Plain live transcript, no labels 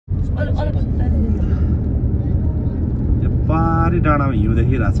यो पारी डाँडामा हिउँ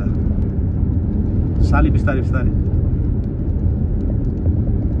देखिरहेछ साली बिस्तारै बिस्तारै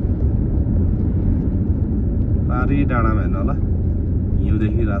पारी डाँडामा हेर्नु होला हिउँ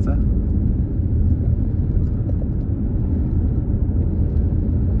देखिरहेछ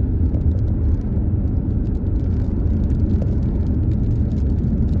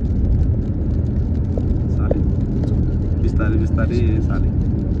बिस्तारै बिस्तारै साली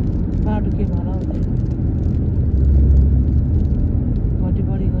बाटो के भएर आउँदैन घटी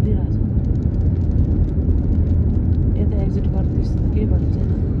बढी गरिरहेछ यता एक्जिट गर्दैछ केही भन्नु छैन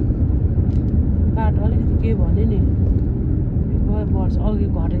बाटो अलिकति के भन्यो नि गयो बढ्छ अघि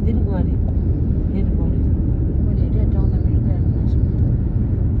घटाइदियो नि गुहारी फेरि बढ्यो मैले हेरेँ 14 मिनट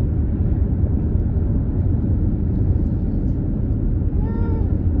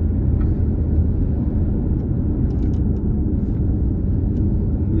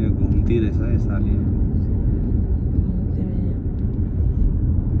रहेछ है साली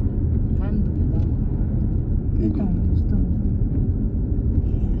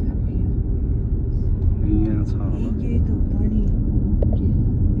यहाँ छ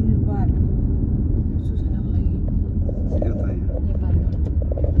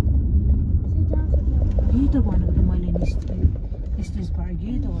यही त भनेको त मैले स्टेज पार्क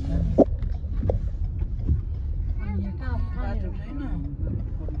यही त हो त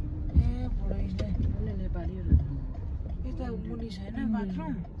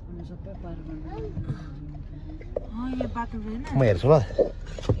म हेर्छु ल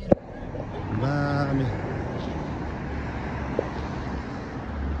दामी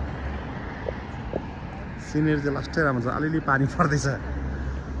सिनेरी चाहिँ लास्टै राम्रो छ अलिअलि पानी पर्दैछ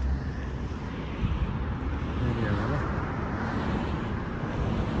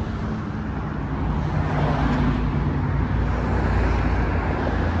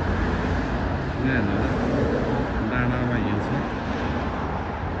डाँडामा हिउँ छ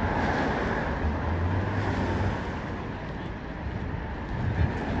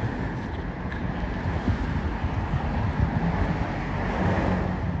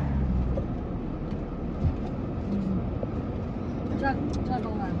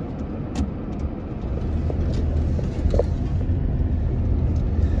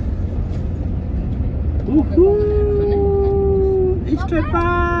State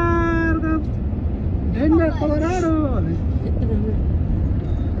Park of Denver, Colorado.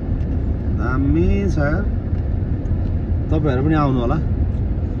 दामी छ तपाईहरु पनि आउनु होला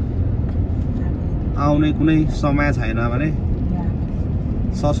आउने कुनै समय छैन भने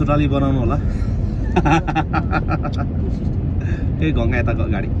ससुराली बनाउनु होला ए गंगा यता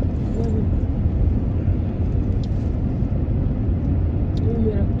गाडी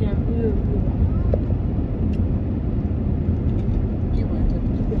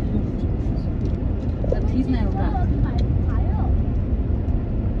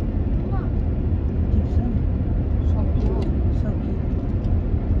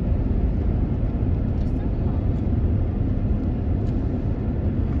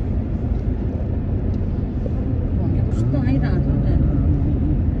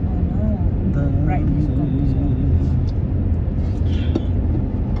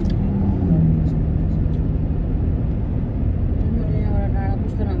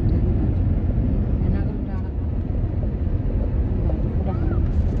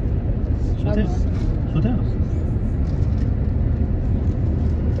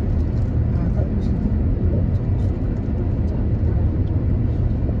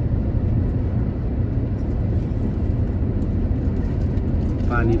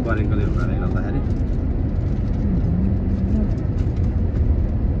पानी परेकोले हुनाले गर्दाखेरि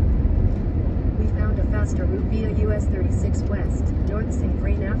We found a faster route via US 36 West, North St.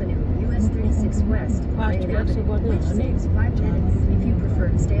 Vrain Avenue, US 36 West, Vrain Avenue, which saves 5 minutes. If you prefer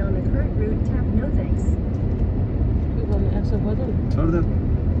to stay on the current route, tap no thanks. छोड they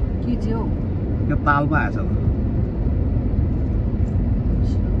के थियो यो तालमा आएछ त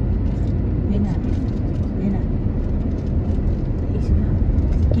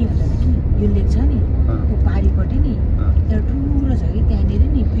यो लेक छ नि त्यो पारीपट्टि नि एउटा ठुलो छ कि त्यहाँनिर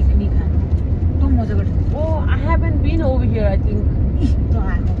नि पिकनिक खानु कस्तो मजाको ठाउँ ओ I haven't been over here I think त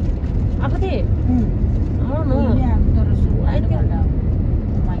आएको थिए तर so I think oh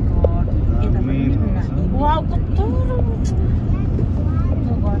my God यता पनि वाउ कस्तो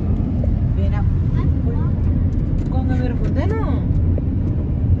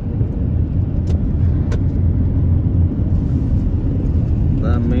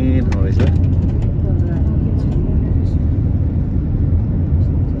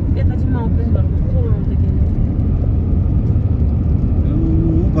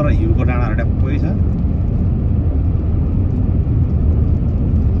पर हिउँको डाँडाहरू ट्याप्पै छ।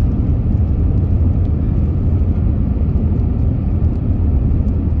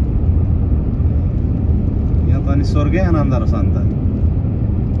 यहाँ त अनि स्वर्गै आनन्द रहेछ अन्त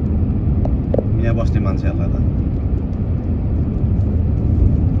यहाँ बस्ने मान्छेहरूलाई त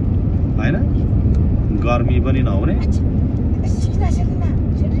होइन, गर्मी पनि नहुने।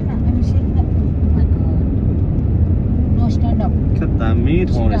 क्या दामी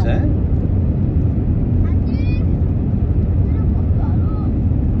ठाउँ रहेछ है।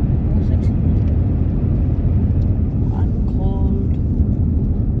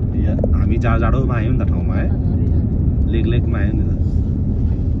 हामी जाडोमा आयौँ नि त ठाउँमा है, लेकमा आयौँ नि त।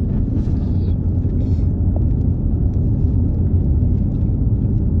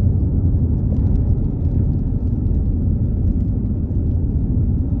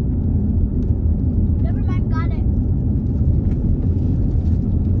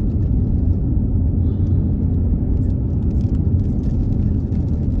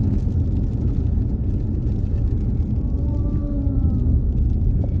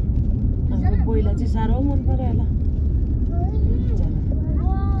 साह्रो मन पर्यो होला।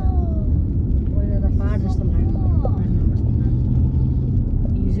 पहिला त पहाड जस्तो लाग्यो,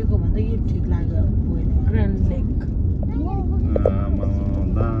 हिजोको भन्दा यो ठिक लाग्यो। ग्रान्ड लेक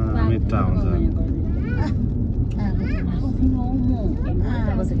दामी ठाउँ छ।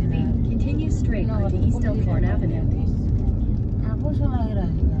 Continue straight onto East Elkhorn Avenue. कस्तो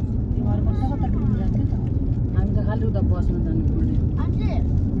लागिरहेको छ तिमीहरू कता कता डुबिरहेको थियो त। हामी त खालि उता बसमा जानु पर्यो।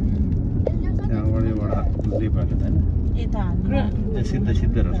 त्यहाँबाट लेपहरू छैन, यता सिधै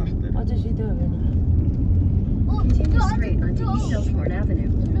सिधै रहेछ। अझै सिधै हो भने Continue straight onto East Elkhorn Avenue.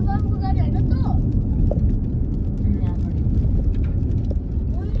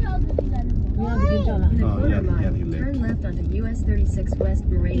 Turn left onto US 36 West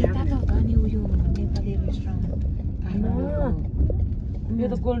Moraine Avenue. यो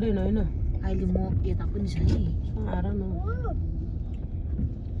त गोल्डन होइन। अहिले म यता पनि छ नि। आएर न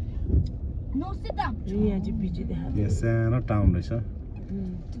यहाँ चाहिँ पिची देखाएको। यहाँ सानो टाउन रहेछ,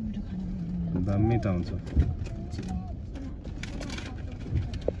 दामी टाउन छ।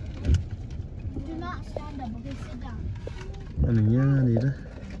 अनि यहाँनिर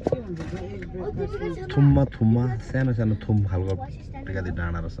थुममा सानो सानो थुम खालको एकातिर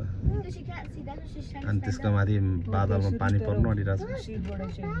डाँडा रहेछ। अनि त्यसको माथि बादलमा पानी पर्नु आँटिरहेछ।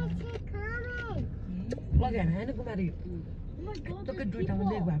 दुईटामा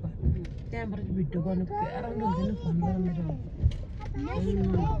लेक भएको त्यहाँबाट भिडियो गर्नु राम्रो हुँदैन फोन गरेर मेरो।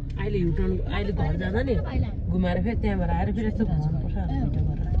 अहिले युटर्न अहिले घर जाँदा नि घुमाएर फेरि त्यहाँबाट आएर फेरि यस्तो घुमाउनुपर्छ भिडियो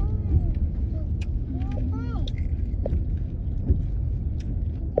गरेर।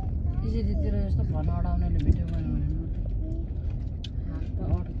 यसरीतिर यस्तो फोन अडाउनेले भिडियो गर्नु भने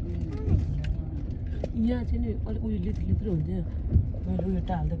यहाँ चाहिँ नि अलिक उयो लित्र लित्र हुन्थ्यो, मैले उयो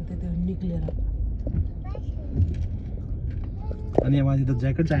टालिदिएको थिएँ त्यो निक्लिएर। अनि यहाँ माथि त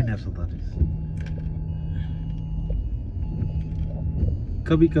ज्याकेट चाहिने रहेछ त।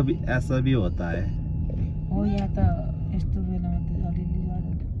 कभी कभी ऐसा भी होता है। हो यहाँ त यस्तो बेलामा त अलिअलि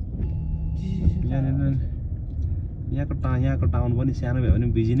यहाँको टाउन पनि सानो भयो भने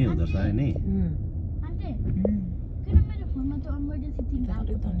बिजी नै हुँदो रहेछ नि।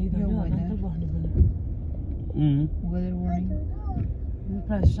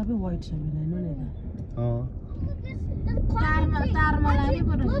 सबै वाइट छ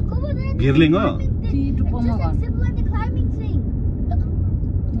गिर्लिङ हो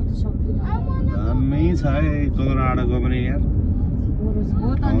दामी छ है कोलोराडोको पनि यार।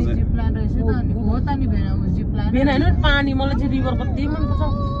 पानी मलाई चाहिँ रिभर कति मनपर्छ।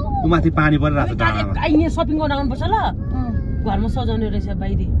 ऊ माथि पानी परिरहेको छ डाँडामा। यहाँ सपिङ गर्न आउनुपर्छ ल, घरमा सजाउने रहेछ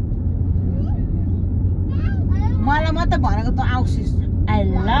बाहिरी। मलाई मात्रै भनेको त आउँछिस्। I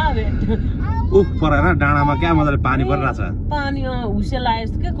love it. उफ परेर डाँडामा क्या मजाले पानी परिरहेछ। पानी हुसेल आयो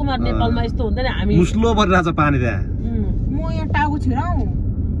यस्तो के कुमार नेपालमा यस्तो हुँदैन। हामी मुस्लो परिरहेछ पानी त्यहाँ। म यहाँ टाउको छिराउ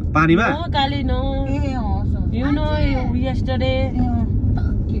पानीमा काली नो यु नो यस्टरडे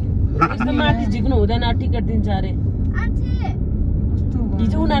यस्तो माथि झिक्नु हुँदैन, टिकट दिन्छ अरे।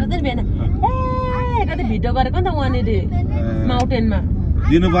 हिजो उनीहरू चाहिँ भेन कति भिडियो गरेको नि त वहाँनिर माउन्टेनमा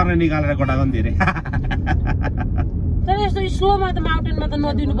दिनुपर्ने निकालेर कोटाको नि धेरै। तर यस्तो स्लोमा त माउन्टेनमा त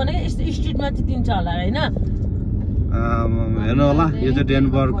नदिनु पर्ने, यस्तो स्ट्रिटमा चाहिँ दिन्छ होला होइन। हेर्नु होला यो चाहिँ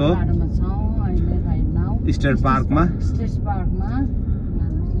डेनभरको स्टेट पार्कमा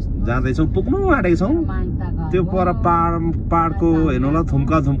जाँदैछौँ, पुग्नु आँटेको छौँ। त्यो पर पाहाडको हेर्नु होला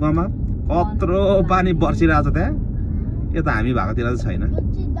थुम्कामा कत्रो पानी बर्सिरहेको छ त्यहाँ। यता हामी भएकोतिर चाहिँ छैन,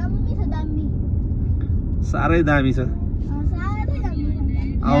 साह्रै दामी छ।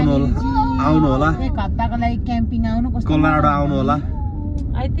 आउनु होला एक हप्ताको लागि क्याम्पिङ आउनु कस्तो कोलोराडो आउनु होला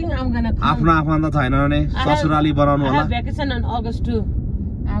I think I'm gonna come. आफ्नो आफन्त छैन भने ससुराली बनाउनु I होला have vacation on August 2.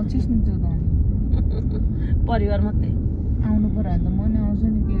 आउँछिस् नि तँ त परिवार मात्रै आउनु पर्यो भने त म नि आउँछु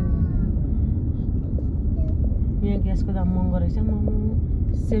नि के यहाँ ग्यासको दाम महँगो रहेछ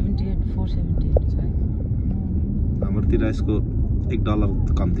 478 छ हाम्रोतिर यसको $1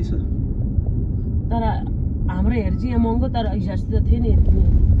 कम्ती छ तर हाम्रो हेर चाहिँ यहाँ महँगो तर हिजोअस्ति त थियो नि यति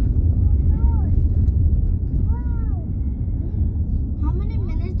How many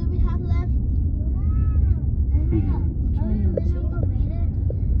minutes do we have left?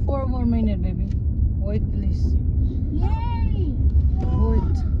 4 more minutes baby wait please Yay!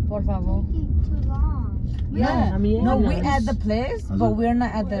 wait por favor Taking too long. yeah I mean, no yeah, we yeah. at the place Hazır. but we're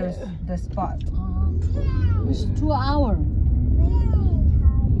not at the spot it's 2 hours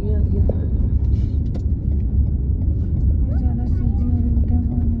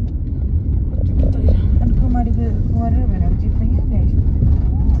कुमारी भनेर zip त यहाँ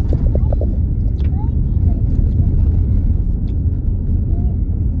ल्याएछ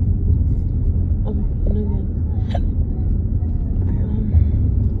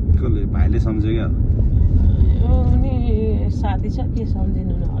कसले भाइले सम्झ्यो क्या अनि साथी छ के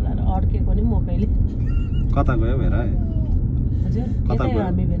सम्झिनु न होला र अड्केको नि मकैले कता गयो भेर हजुर कता यतै गयो?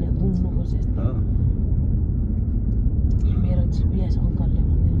 हामी बेला घुम्नुपर्छ यस्तो हो मेरो जिपिएस अङ्कलले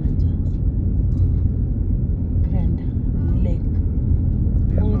भन्दै हुनुहुन्छ ग्रान्ड लेक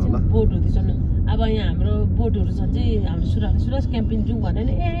मलाई चाहिँ बोट हुँदैछ नि अब यहाँ हाम्रो बोटहरू छ चाहिँ हाम्रो सुरज क्याम्पिङ जाउँ भने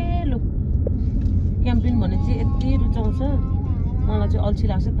नि ए लु क्याम्पिङ भने चाहिँ यति रुचाउँछ मलाई चाहिँ अल्छी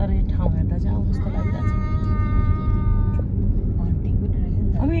लाग्छ तर यो ठाउँ हेर्दा चाहिँ आउँ जस्तो लागिरहेको छ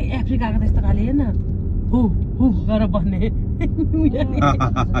अब अफ्रिकाको त्यस्तो खाले हेर्न हु हु गरेर भन्ने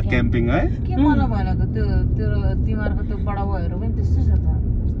क्याम्पिङ है के मलाई भनेको त्यो तिमीहरूको त्यो बडा भाइहरू पनि त्यस्तै छ त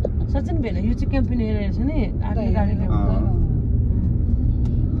सचिन भेन यो चाहिँ क्याम्पिङ एरिया छ नि गाडी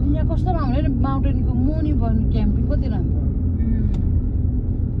यहाँ कस्तो राम्रो नि माउन्टेनको मुनि बस्ने क्याम्पिङ कति राम्रो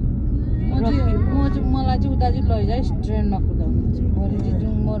मलाई चाहिँ उता चाहिँ लैजाइस् ट्रेनमा कुदाउनु भोलि चाहिँ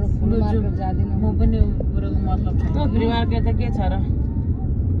जाउँ म फुल मार्केट जाँदिनँ म पनि मतलब छ फ्री मार्केट त के छ र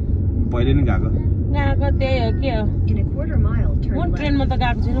पहिले नि गएको गएको त्यही हो के हो In a quarter mile, turn म left. ट्रेनमा त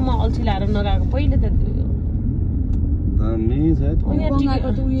गएको छैन म अल्छी लाएर नगएको पहिले त दामी छ है ठाउँ। बङ्गालको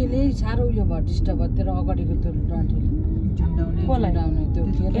त उयोले साह्रो उयो भयो डिस्टर्ब भयो तेरो अगाडिको त्यो डन्ठीले कसलाई? झुन्डाउने त्यो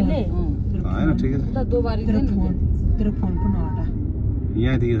के यसले? होइन ठिकै छ उता दोबारी तेरो फोन पनि हटा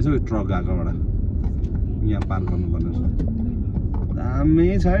यहाँदेखि रहेछ ट्रक गएकोबाट यहाँ पार गर्नुपर्ने रहेछ दामी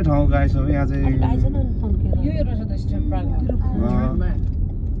छ है ठाउँ गाइस हो यहाँ चाहिँ आइज न थन्केर यो रहेछ त स्टेट पार्कमा Turn left.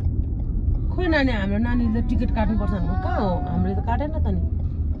 खोइ नानी हाम्रो नानीले त टिकट काट्नुपर्छ भनेको कहाँ हो हामीले त काटेन त नि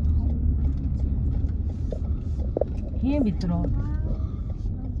यहीँभित्र हो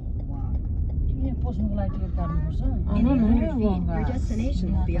यहाँ पस्नुको लागि टिकट काट्नुपर्छ In 800 feet, your destination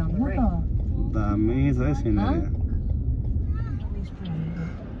will be on the right. दामी छ है सिनेरी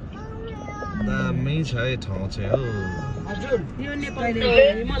दामी छ है ठाउँ चाहिँ हो हजुर यो नेपाली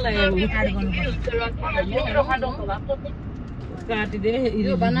मलाई एड गर्नुपर्छ काटिदे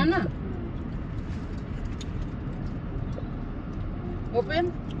यो banana open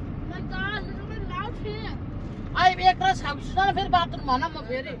My God, look at the loud here. I एक रात छाप्छु न फेरि बाथरुम भन म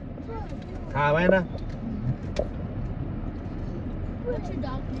फेरि थाहा भएन What's your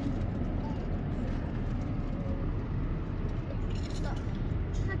dog name? Look,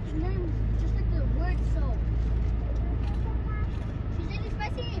 just like the name, just like the word so. She's really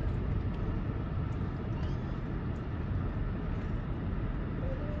spicy.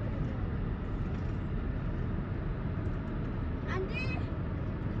 Andy.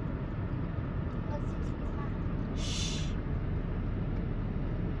 Oh, 6 feet high.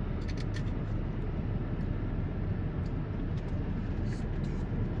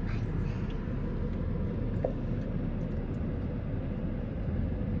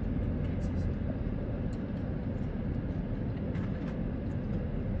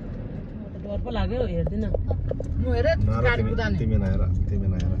 डर पो लाग्यो हेर्दिन म हेर गाडी कुदाउने तिमी नहेर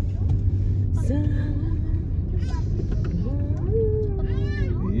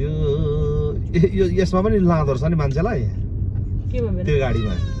यो यसमा पनि लाँदो रहेछ नि मान्छेलाई केमा भेट त्यो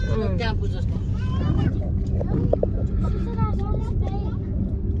गाडीमा ट्याम्पो जस्तो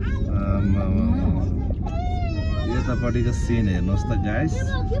यतापट्टिको सिन हेर्नुहोस् त गाइस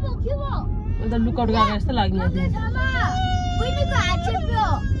Cubo. अन्त लुकआउट गएको जस्तो लाग्यो यहाँ We need to add chip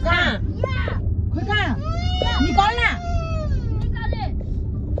कहाँ Yeah. खोइ कहाँ निकाल न Got it.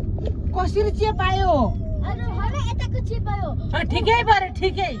 कसरी चाहिँ पायो I don't know. It's a chip. ठिकै पऱ्यो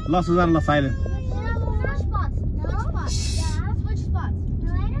ठिकै ल सुजान ल silent Switch spots. No? Yeah, switch spots.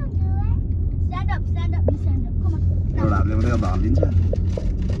 एउटा हातले मात्रै गर्दा हल्लिन्छ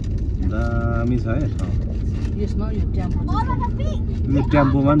दामी छ है ठाउँ यसमा यो टेम्पो यो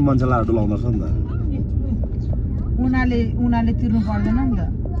टेम्पोमा पनि मान्छेलाई डुलाउँदो रहेछ नि त उनीहरूले तिर्नु पर्दैन नि त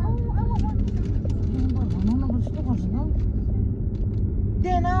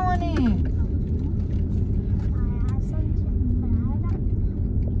त्यही अनि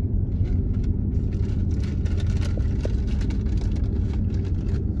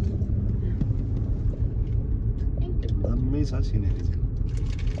दामी छ सिनेरी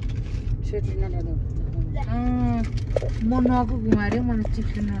चाहिँ म नको घुमायो मलाई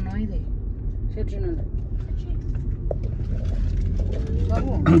चिप्सिन नआइदिए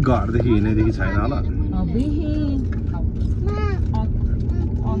घरदेखि हिँडेदेखि छैन होला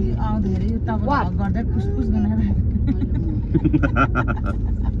अघि आउँदाखेरि तपाईँ गर्दा पुसपुस गर्न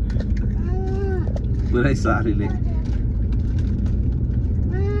पुरै सारीले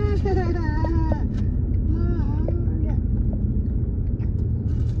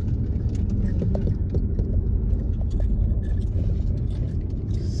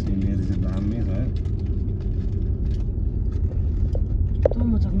सिनेरी चाहिँ दामी छ है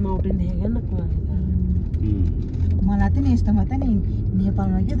माउन्टेन देखेको न कुवाले मलाई त नि यस्तोमा त नि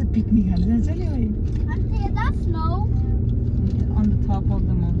नेपालमा के त पिकनिक खान जान्छ नि Auntie, is that snow? On the top of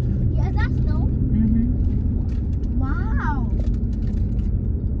the mountain Yeah, is that snow? Wow.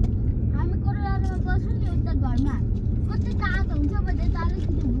 हामी कोरोनामा बस्छौँ नि उता घरमा कति तातो हुन्छ भने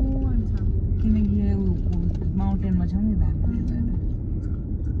तालैतिर भुँ हुन्छ किनकि यो माउन्टेनमा छौँ नि त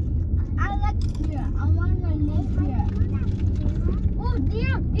I like here. I want to live here. Oh,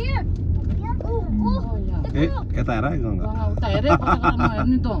 deer, deer. Oh, oh. ए यता हेर है गङ्गा उता हेरे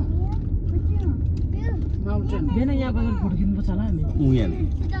नहेर्ने त माउन्टेन बिहान यहाँबाट फोटो खिच्नुपर्छ होला हामी ऊ यहाँदेखि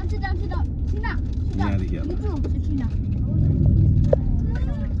Sit down, sit down, sit down. Sit down. Sit down. यहाँदेखि You होला too, Sakina.